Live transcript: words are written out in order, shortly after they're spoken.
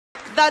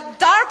the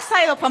dark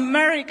side of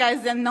America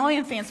is the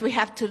annoying things we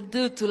have to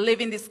do to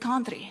live in this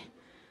country.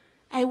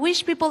 I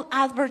wish people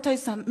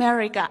advertise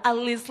America, at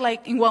least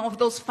like in one of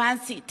those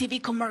fancy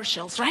TV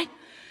commercials, right?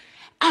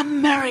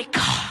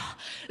 America,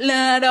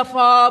 land of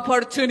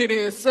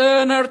opportunities,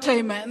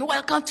 entertainment.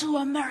 Welcome to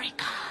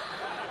America.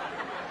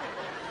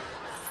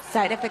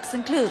 Side effects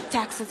include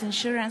taxes,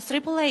 insurance,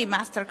 AAA,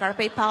 MasterCard,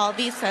 PayPal,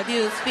 Visa,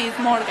 dues, fees,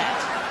 mortgage.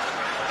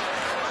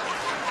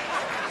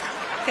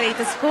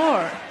 Credit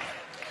score.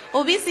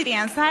 Obesity,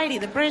 anxiety,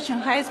 depression,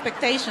 high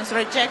expectations,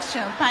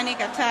 rejection, panic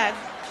attack,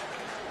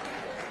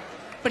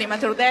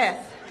 premature death.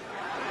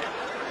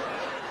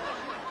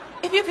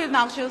 If you feel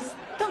nauseous,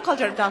 don't call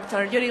your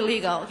doctor. You're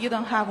illegal. You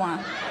don't have one.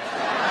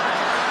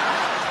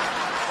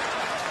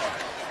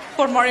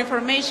 For more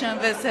information,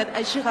 visit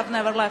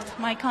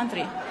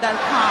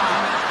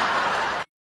IshouldHaveNeverLeftMyCountry.com.